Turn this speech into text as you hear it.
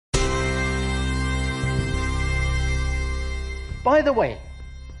By the way,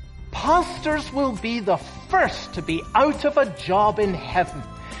 pastors will be the first to be out of a job in heaven.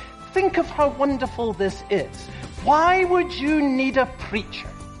 Think of how wonderful this is. Why would you need a preacher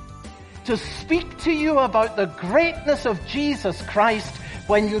to speak to you about the greatness of Jesus Christ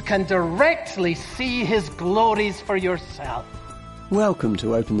when you can directly see his glories for yourself? Welcome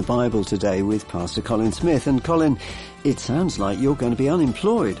to Open the Bible today with Pastor Colin Smith. And Colin, it sounds like you're going to be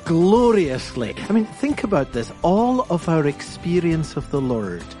unemployed. Gloriously. I mean, think about this. All of our experience of the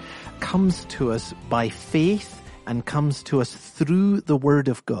Lord comes to us by faith and comes to us through the Word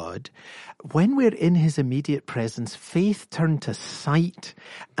of God. When we're in his immediate presence, faith turned to sight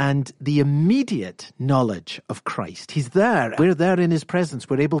and the immediate knowledge of Christ. He's there. We're there in his presence.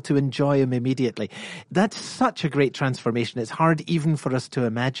 We're able to enjoy him immediately. That's such a great transformation. It's hard even for us to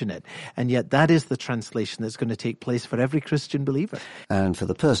imagine it. And yet that is the translation that's going to take place for every Christian believer. And for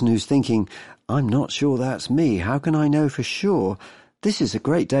the person who's thinking, I'm not sure that's me, how can I know for sure? This is a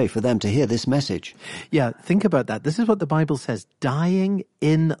great day for them to hear this message. Yeah, think about that. This is what the Bible says, dying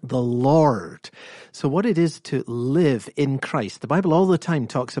in the Lord. So what it is to live in Christ. The Bible all the time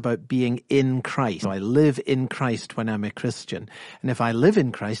talks about being in Christ. So I live in Christ when I'm a Christian. And if I live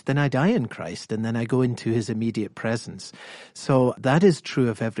in Christ, then I die in Christ, and then I go into his immediate presence. So that is true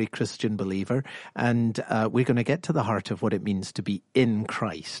of every Christian believer. And we're going to get to the heart of what it means to be in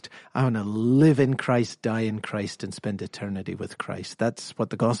Christ. I want to live in Christ, die in Christ, and spend eternity with Christ. That's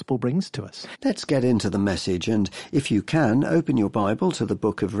what the gospel brings to us. Let's get into the message, and if you can, open your Bible to the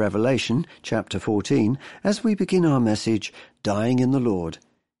book of Revelation, chapter 14, as we begin our message, Dying in the Lord.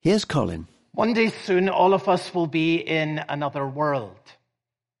 Here's Colin. One day soon, all of us will be in another world.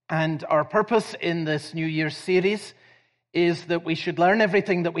 And our purpose in this New Year's series is that we should learn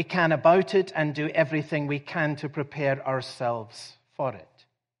everything that we can about it and do everything we can to prepare ourselves for it.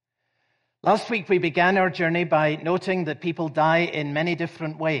 Last week, we began our journey by noting that people die in many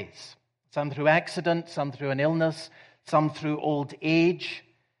different ways. Some through accident, some through an illness, some through old age.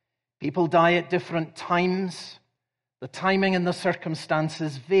 People die at different times. The timing and the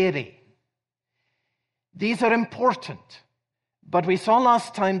circumstances vary. These are important, but we saw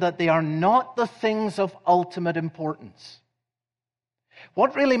last time that they are not the things of ultimate importance.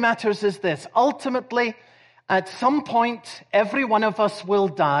 What really matters is this. Ultimately, at some point, every one of us will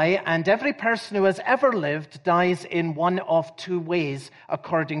die, and every person who has ever lived dies in one of two ways,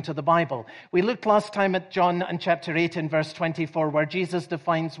 according to the Bible. We looked last time at John and chapter 8 in verse 24, where Jesus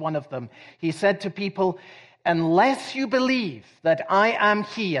defines one of them. He said to people, unless you believe that I am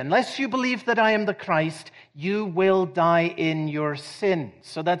he, unless you believe that I am the Christ, you will die in your sins.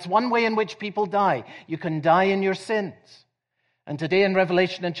 So that's one way in which people die. You can die in your sins. And today in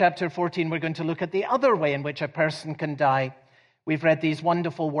Revelation in chapter 14, we're going to look at the other way in which a person can die. We've read these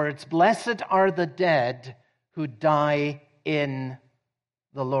wonderful words, blessed are the dead who die in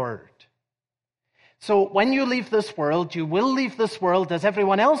the Lord. So when you leave this world, you will leave this world as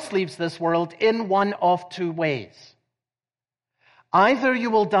everyone else leaves this world in one of two ways. Either you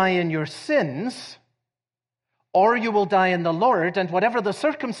will die in your sins, or you will die in the Lord, and whatever the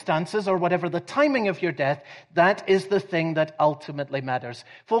circumstances or whatever the timing of your death, that is the thing that ultimately matters.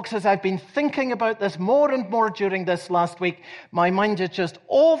 Folks, as I've been thinking about this more and more during this last week, my mind is just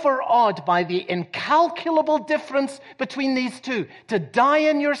overawed by the incalculable difference between these two. To die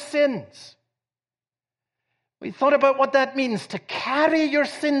in your sins. We thought about what that means, to carry your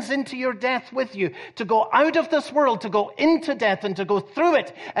sins into your death with you, to go out of this world, to go into death and to go through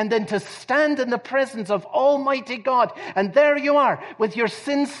it, and then to stand in the presence of Almighty God. And there you are, with your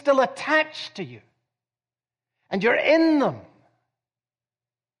sins still attached to you. And you're in them.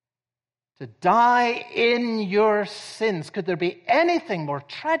 To die in your sins. Could there be anything more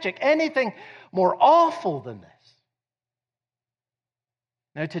tragic, anything more awful than this?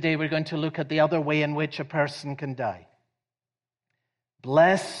 Now today we're going to look at the other way in which a person can die.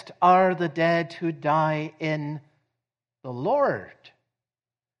 Blessed are the dead who die in the Lord.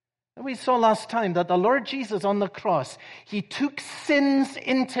 And we saw last time that the Lord Jesus on the cross, he took sins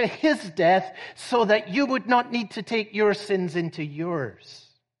into his death so that you would not need to take your sins into yours.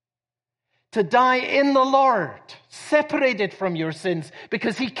 To die in the Lord, separated from your sins,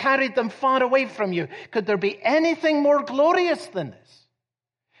 because he carried them far away from you. Could there be anything more glorious than this?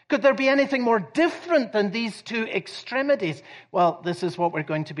 Could there be anything more different than these two extremities? Well, this is what we're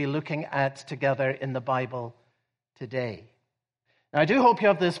going to be looking at together in the Bible today. Now, I do hope you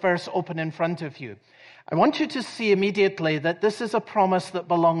have this verse open in front of you. I want you to see immediately that this is a promise that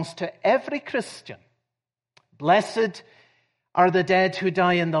belongs to every Christian. Blessed are the dead who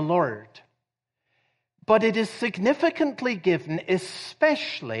die in the Lord. But it is significantly given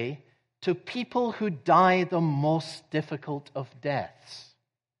especially to people who die the most difficult of deaths.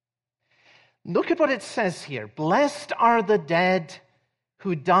 Look at what it says here. Blessed are the dead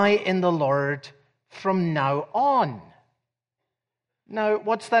who die in the Lord from now on. Now,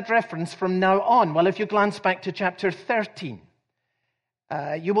 what's that reference, from now on? Well, if you glance back to chapter 13,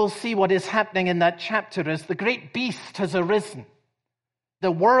 you will see what is happening in that chapter as the great beast has arisen.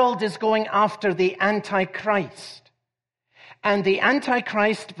 The world is going after the Antichrist. And the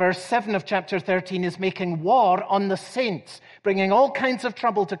Antichrist, verse 7 of chapter 13, is making war on the saints, bringing all kinds of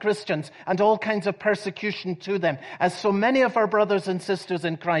trouble to Christians and all kinds of persecution to them, as so many of our brothers and sisters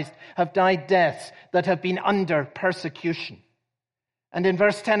in Christ have died deaths that have been under persecution. And in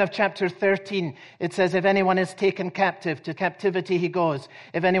verse 10 of chapter 13, it says, if anyone is taken captive, to captivity he goes.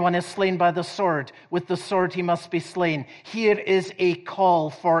 If anyone is slain by the sword, with the sword he must be slain. Here is a call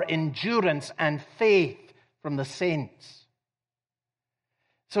for endurance and faith from the saints.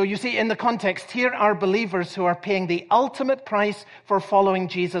 So you see, in the context, here are believers who are paying the ultimate price for following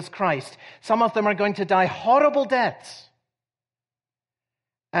Jesus Christ. Some of them are going to die horrible deaths.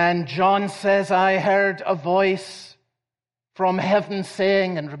 And John says, I heard a voice from heaven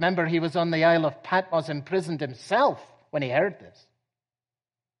saying, and remember, he was on the Isle of Patmos, imprisoned himself when he heard this.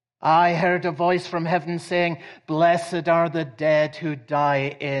 I heard a voice from heaven saying, blessed are the dead who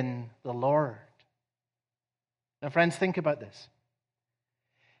die in the Lord. Now, friends, think about this.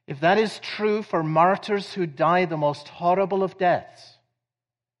 If that is true for martyrs who die the most horrible of deaths,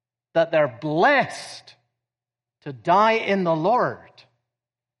 that they're blessed to die in the Lord,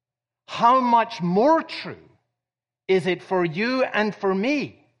 how much more true is it for you and for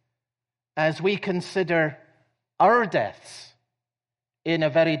me as we consider our deaths in a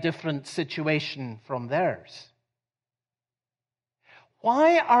very different situation from theirs?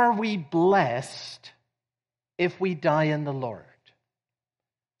 Why are we blessed if we die in the Lord?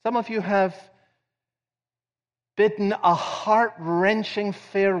 Some of you have bidden a heart-wrenching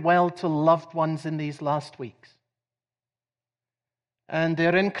farewell to loved ones in these last weeks. And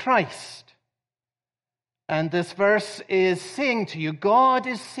they're in Christ. And this verse is saying to you, God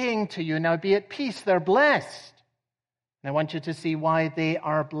is saying to you, now be at peace, they're blessed. And I want you to see why they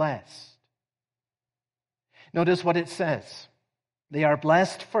are blessed. Notice what it says. They are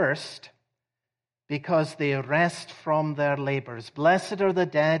blessed first because they rest from their labors. Blessed are the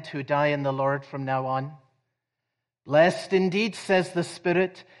dead who die in the Lord from now on. Blessed indeed, says the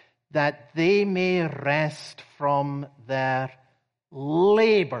Spirit, that they may rest from their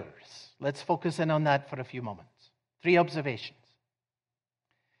labors. Let's focus in on that for a few moments. 3 observations.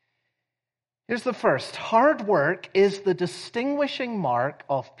 Here's the first. Hard work is the distinguishing mark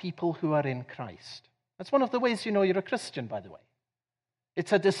of people who are in Christ. That's one of the ways you know you're a Christian, by the way.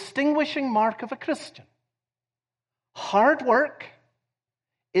 It's a distinguishing mark of a Christian. Hard work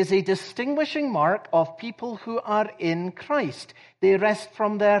is a distinguishing mark of people who are in Christ. They rest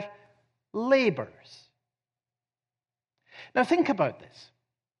from their labors. Now think about this.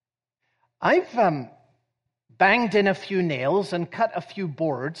 I've banged in a few nails and cut a few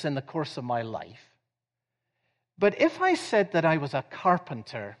boards in the course of my life. But if I said that I was a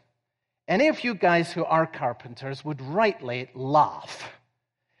carpenter, any of you guys who are carpenters would rightly laugh.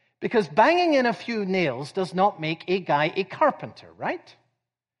 Because banging in a few nails does not make a guy a carpenter, right?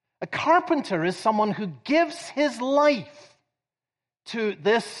 A carpenter is someone who gives his life to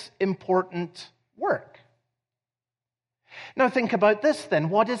this important work. Now think about this then.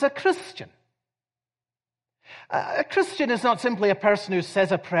 What is a Christian? A Christian is not simply a person who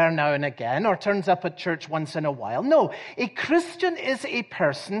says a prayer now and again or turns up at church once in a while. No, a Christian is a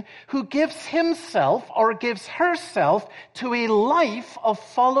person who gives himself or gives herself to a life of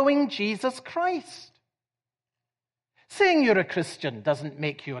following Jesus Christ. Saying you're a Christian doesn't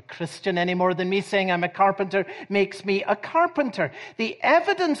make you a Christian any more than me saying I'm a carpenter makes me a carpenter. The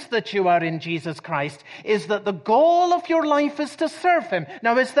evidence that you are in Jesus Christ is that the goal of your life is to serve him.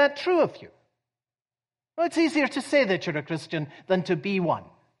 Now, is that true of you? Well, it's easier to say that you're a Christian than to be one.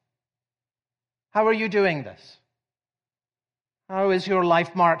 How are you doing this? How is your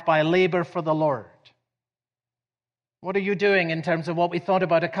life marked by labor for the Lord? What are you doing in terms of what we thought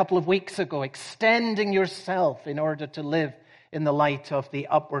about a couple of weeks ago, extending yourself in order to live in the light of the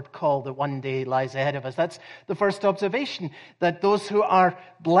upward call that one day lies ahead of us? That's the first observation, that those who are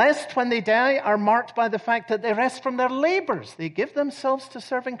blessed when they die are marked by the fact that they rest from their labors. They give themselves to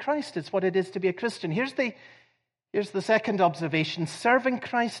serving Christ. It's what it is to be a Christian. Here's the second observation. Serving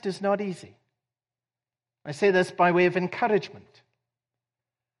Christ is not easy. I say this by way of encouragement.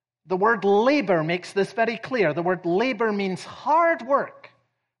 The word labor makes this very clear. The word labor means hard work,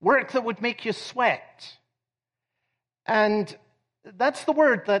 work that would make you sweat. And that's the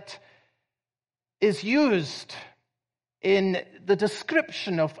word that is used in the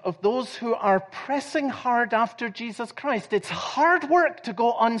description of those who are pressing hard after Jesus Christ. It's hard work to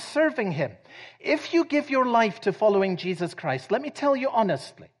go on serving him. If you give your life to following Jesus Christ, let me tell you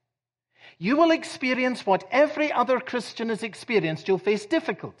honestly, you will experience what every other Christian has experienced. You'll face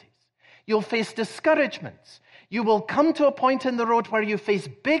difficulties. You'll face discouragements. You will come to a point in the road where you face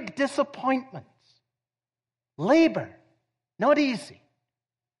big disappointments. Labor, not easy.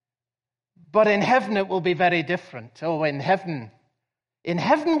 But in heaven it will be very different. Oh, in heaven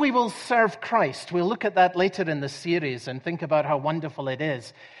we will serve Christ. We'll look at that later in the series and think about how wonderful it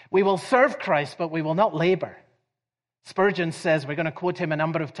is. We will serve Christ, but we will not labor. Spurgeon says, we're going to quote him a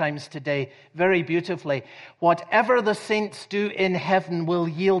number of times today, very beautifully, whatever the saints do in heaven will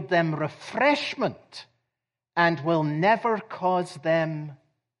yield them refreshment and will never cause them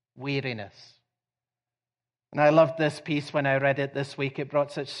weariness. And I loved this piece when I read it this week. It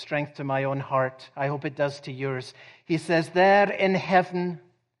brought such strength to my own heart. I hope it does to yours. He says, there in heaven,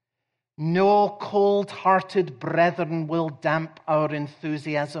 no cold-hearted brethren will damp our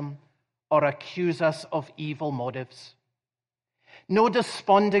enthusiasm or accuse us of evil motives. No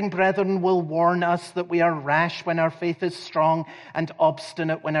desponding brethren will warn us that we are rash when our faith is strong and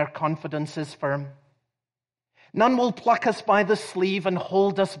obstinate when our confidence is firm. None will pluck us by the sleeve and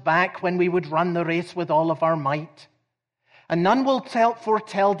hold us back when we would run the race with all of our might. And none will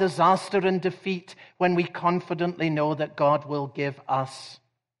foretell disaster and defeat when we confidently know that God will give us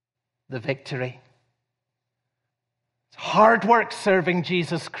the victory. It's hard work serving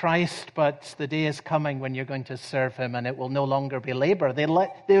Jesus Christ, but the day is coming when you're going to serve him and it will no longer be labor.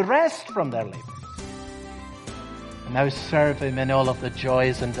 They rest from their labor. And now serve him in all of the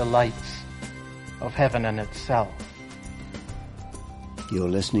joys and delights of heaven in itself. You're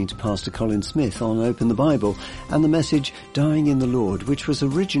listening to Pastor Colin Smith on Open the Bible and the message Dying in the Lord, which was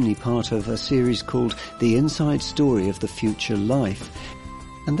originally part of a series called The Inside Story of the Future Life.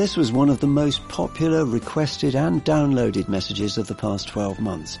 And this was one of the most popular, requested and downloaded messages of the past 12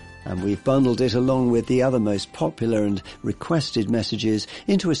 months. And we've bundled it along with the other most popular and requested messages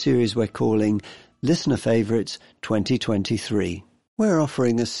into a series we're calling Listener Favorites 2023. We're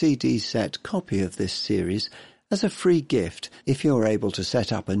offering a CD set copy of this series as a free gift if you're able to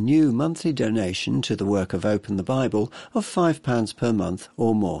set up a new monthly donation to the work of Open the Bible of £5 per month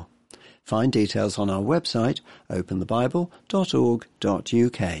or more. Find details on our website,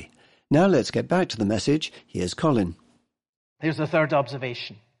 openthebible.org.uk. Now let's get back to the message. Here's Colin. Here's the third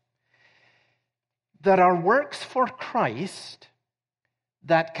observation. There are works for Christ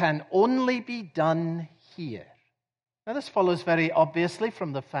that can only be done here. Now, this follows very obviously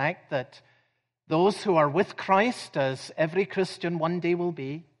from the fact that those who are with Christ, as every Christian one day will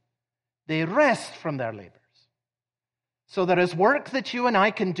be, they rest from their labors. So there is work that you and I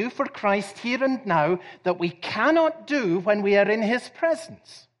can do for Christ here and now that we cannot do when we are in his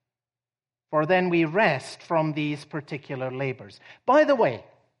presence. For then we rest from these particular labors. By the way,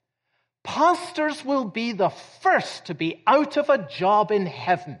 pastors will be the first to be out of a job in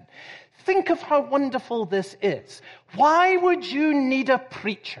heaven. Think of how wonderful this is. Why would you need a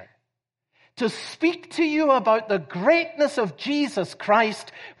preacher to speak to you about the greatness of Jesus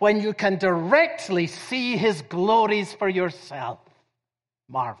Christ when you can directly see his glories for yourself?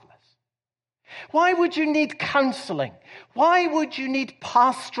 Marvelous. Why would you need counseling? Why would you need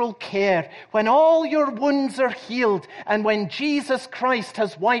pastoral care when all your wounds are healed and when Jesus Christ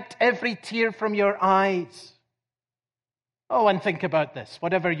has wiped every tear from your eyes? Oh, and think about this.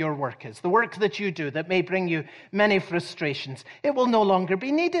 Whatever your work is, the work that you do that may bring you many frustrations, it will no longer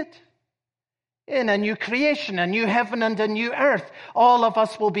be needed. In a new creation, a new heaven and a new earth, all of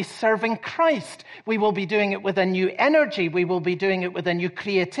us will be serving Christ. We will be doing it with a new energy. We will be doing it with a new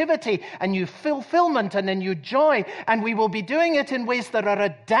creativity, a new fulfillment, and a new joy. And we will be doing it in ways that are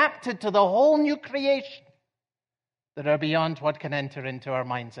adapted to the whole new creation, that are beyond what can enter into our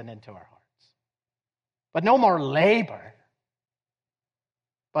minds and into our hearts. But no more labor.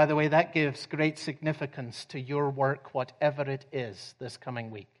 By the way, that gives great significance to your work, whatever it is, this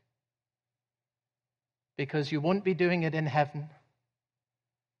coming week. Because you won't be doing it in heaven,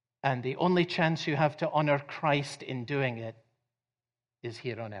 and the only chance you have to honor Christ in doing it is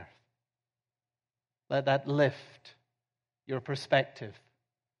here on earth. Let that lift your perspective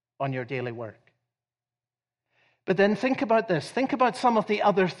on your daily work. But then think about this. Think about some of the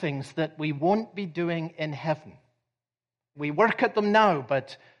other things that we won't be doing in heaven. We work at them now,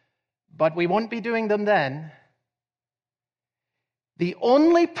 but we won't be doing them then. The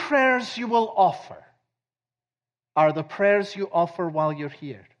only prayers you will offer are the prayers you offer while you're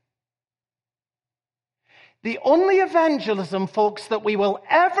here. The only evangelism, folks, that we will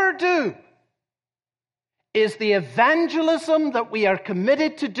ever do is the evangelism that we are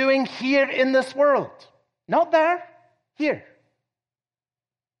committed to doing here in this world. Not there, here.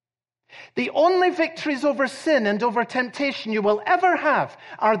 The only victories over sin and over temptation you will ever have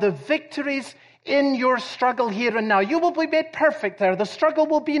are the victories in your struggle here and now. You will be made perfect there. The struggle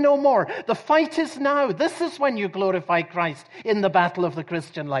will be no more. The fight is now. This is when you glorify Christ in the battle of the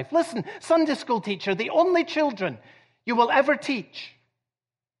Christian life. Listen, Sunday school teacher, the only children you will ever teach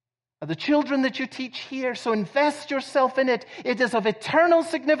are the children that you teach here. So invest yourself in it. It is of eternal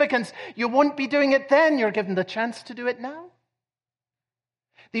significance. You won't be doing it then. You're given the chance to do it now.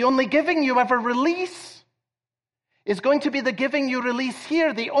 The only giving you ever release is going to be the giving you release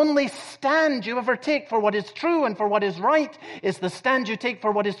here. The only stand you ever take for what is true and for what is right is the stand you take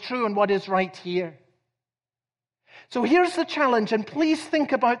for what is true and what is right here. So here's the challenge, and please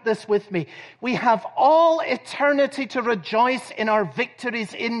think about this with me. We have all eternity to rejoice in our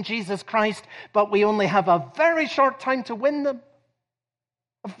victories in Jesus Christ, but we only have a very short time to win them.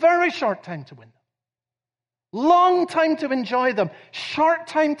 A very short time to win them. Long time to enjoy them. Short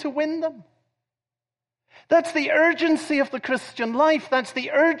time to win them. That's the urgency of the Christian life. That's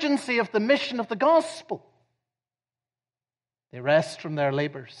the urgency of the mission of the gospel. They rest from their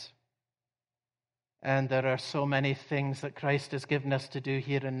labors. And there are so many things that Christ has given us to do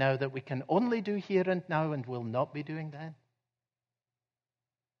here and now that we can only do here and now and will not be doing then.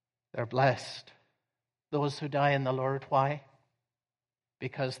 They're blessed, those who die in the Lord. Why?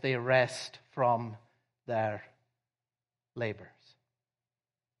 Because they rest from their labors.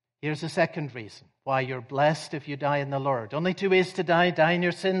 Here's the second reason why you're blessed if you die in the Lord. Only two ways to die: die in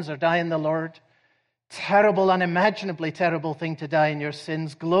your sins or die in the Lord. Terrible, unimaginably terrible thing to die in your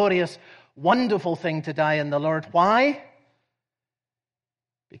sins. Glorious, wonderful thing to die in the Lord. Why?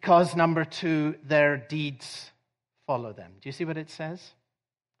 Because, number two, their deeds follow them. Do you see what it says?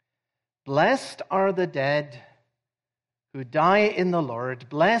 Blessed are the dead who die in the Lord.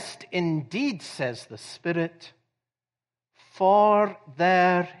 Blessed indeed, says the Spirit, for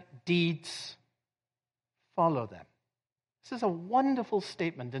their deeds follow them. This is a wonderful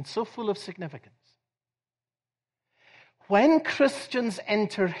statement and so full of significance. When Christians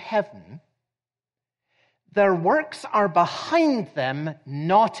enter heaven, their works are behind them,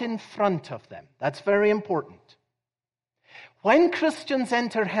 not in front of them. That's very important. When Christians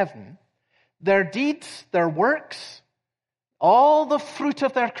enter heaven, their deeds, their works, all the fruit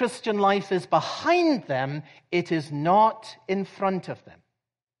of their Christian life is behind them. It is not in front of them.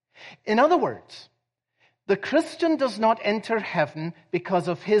 In other words, the Christian does not enter heaven because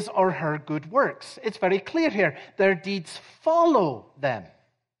of his or her good works. It's very clear here. Their deeds follow them.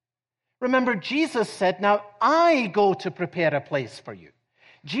 Remember, Jesus said, now I go to prepare a place for you.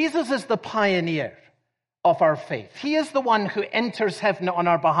 Jesus is the pioneer of our faith. He is the one who enters heaven on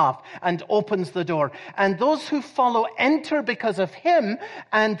our behalf and opens the door. And those who follow enter because of him,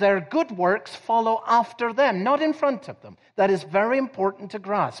 and their good works follow after them, not in front of them. That is very important to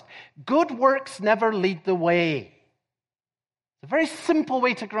grasp. Good works never lead the way. It's a very simple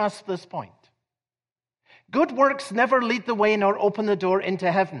way to grasp this point. Good works never lead the way nor open the door into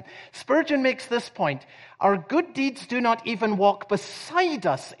heaven. Spurgeon makes this point. Our good deeds do not even walk beside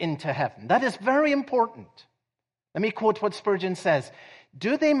us into heaven. That is very important. Let me quote what Spurgeon says.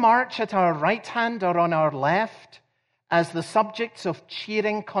 Do they march at our right hand or on our left as the subjects of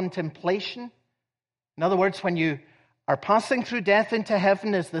cheering contemplation? In other words, when you are passing through death into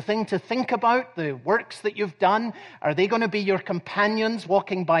heaven, is the thing to think about the works that you've done? Are they going to be your companions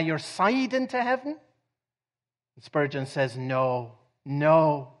walking by your side into heaven? Spurgeon says, no.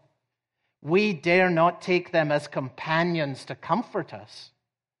 We dare not take them as companions to comfort us.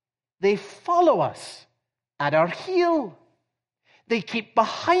 They follow us at our heel. They keep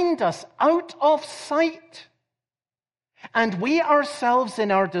behind us, out of sight. And we ourselves,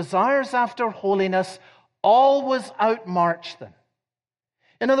 in our desires after holiness, always outmarch them.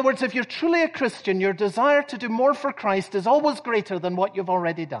 In other words, if you're truly a Christian, your desire to do more for Christ is always greater than what you've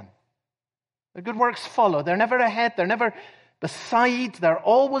already done. The good works follow. They're never ahead. They're never beside. They're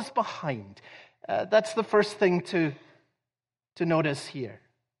always behind. That's the first thing to notice here.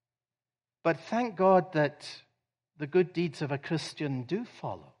 But thank God that the good deeds of a Christian do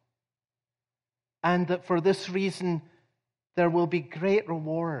follow. And that for this reason, there will be great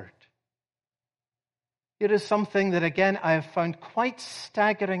reward. Here is something that, again, I have found quite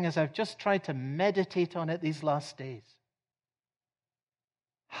staggering as I've just tried to meditate on it these last days.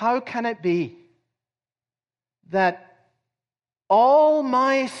 How can it be that all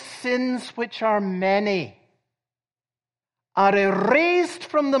my sins, which are many, are erased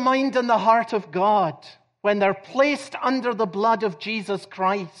from the mind and the heart of God when they're placed under the blood of Jesus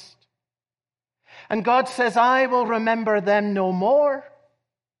Christ? And God says, I will remember them no more.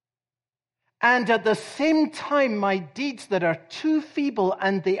 And at the same time, my deeds that are too feeble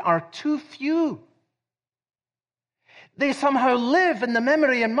and they are too few, they somehow live in the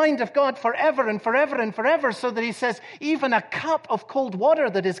memory and mind of God forever and forever and forever, so that he says, even a cup of cold water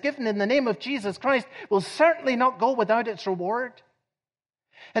that is given in the name of Jesus Christ will certainly not go without its reward.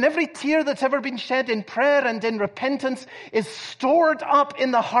 And every tear that's ever been shed in prayer and in repentance is stored up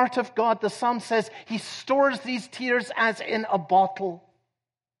in the heart of God. The psalm says he stores these tears as in a bottle.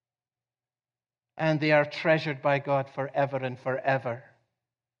 And they are treasured by God forever and forever.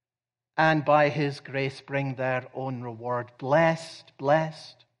 And by his grace bring their own reward. Blessed,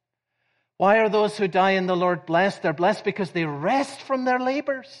 blessed. Why are those who die in the Lord blessed? They're blessed because they rest from their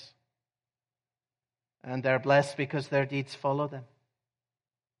labors. And they're blessed because their deeds follow them.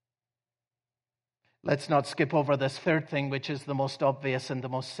 Let's not skip over this third thing, which is the most obvious and the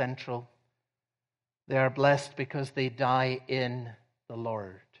most central. They are blessed because they die in the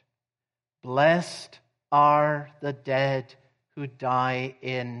Lord. Blessed are the dead who die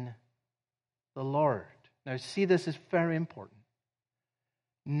in the Lord. Now, see, this is very important.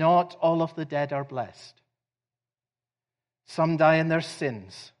 Not all of the dead are blessed. Some die in their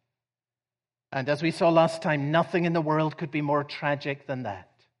sins. And as we saw last time, nothing in the world could be more tragic than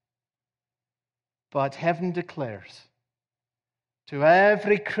that. But heaven declares to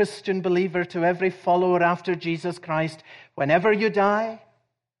every Christian believer, to every follower after Jesus Christ, whenever you die,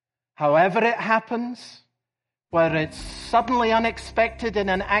 however it happens, whether it's suddenly unexpected in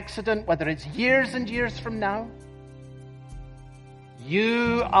an accident, whether it's years and years from now,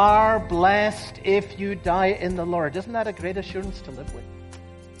 you are blessed if you die in the Lord. Isn't that a great assurance to live with?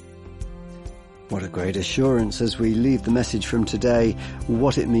 What a great assurance as we leave the message from today,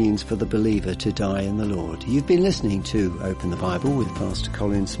 what it means for the believer to die in the Lord. You've been listening to Open the Bible with Pastor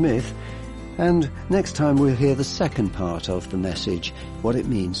Colin Smith, and next time we'll hear the second part of the message, what it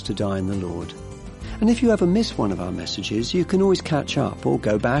means to die in the Lord. And if you ever miss one of our messages, you can always catch up or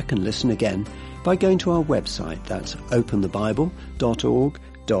go back and listen again by going to our website, that's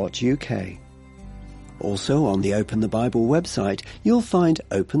openthebible.org.uk. Also on the Open the Bible website, you'll find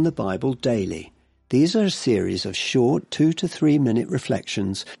Open the Bible Daily. These are a series of short 2 to 3 minute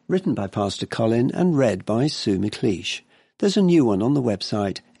reflections written by Pastor Colin and read by Sue McLeish. There's a new one on the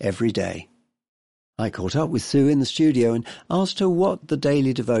website every day. I caught up with Sue in the studio and asked her what the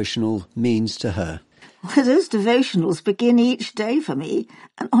daily devotional means to her. Well, those devotionals begin each day for me,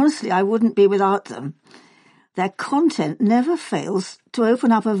 and honestly I wouldn't be without them. Their content never fails to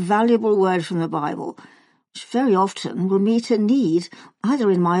open up a valuable word from the Bible, which very often will meet a need either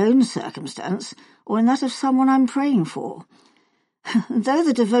in my own circumstance or in that of someone I'm praying for. Though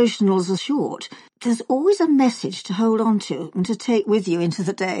the devotionals are short, there's always a message to hold on to and to take with you into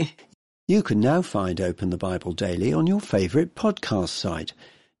the day. You can now find Open the Bible Daily on your favourite podcast site.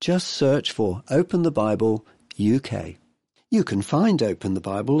 Just search for Open the Bible UK. You can find Open the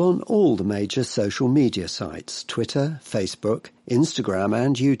Bible on all the major social media sites, Twitter, Facebook, Instagram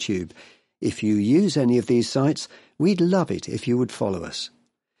and YouTube. If you use any of these sites, we'd love it if you would follow us.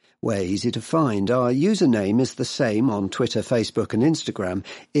 We're easy to find. Our username is the same on Twitter, Facebook and Instagram.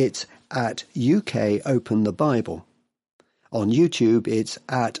 It's at UK Open the Bible. On YouTube, it's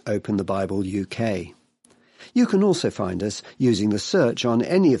at Open the Bible UK. You can also find us using the search on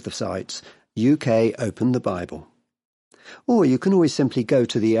any of the sites, UK Open the Bible. Or you can always simply go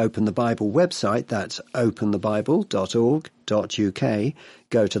to the Open the Bible website, that's openthebible.org.uk,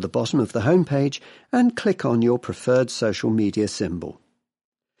 go to the bottom of the homepage and click on your preferred social media symbol.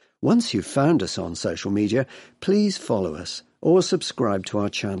 Once you've found us on social media, please follow us or subscribe to our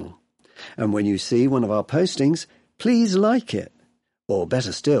channel. And when you see one of our postings, please like it. Or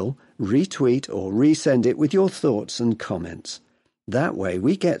better still, retweet or resend it with your thoughts and comments. That way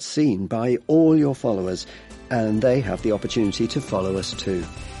we get seen by all your followers and they have the opportunity to follow us too.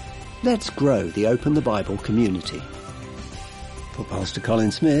 Let's grow the Open the Bible community. For Pastor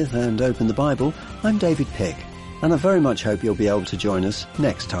Colin Smith and Open the Bible, I'm David Pick, and I very much hope you'll be able to join us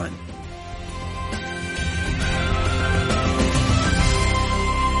next time.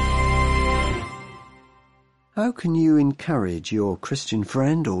 How can you encourage your Christian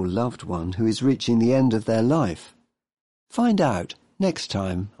friend or loved one who is reaching the end of their life? Find out next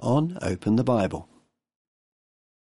time on Open the Bible.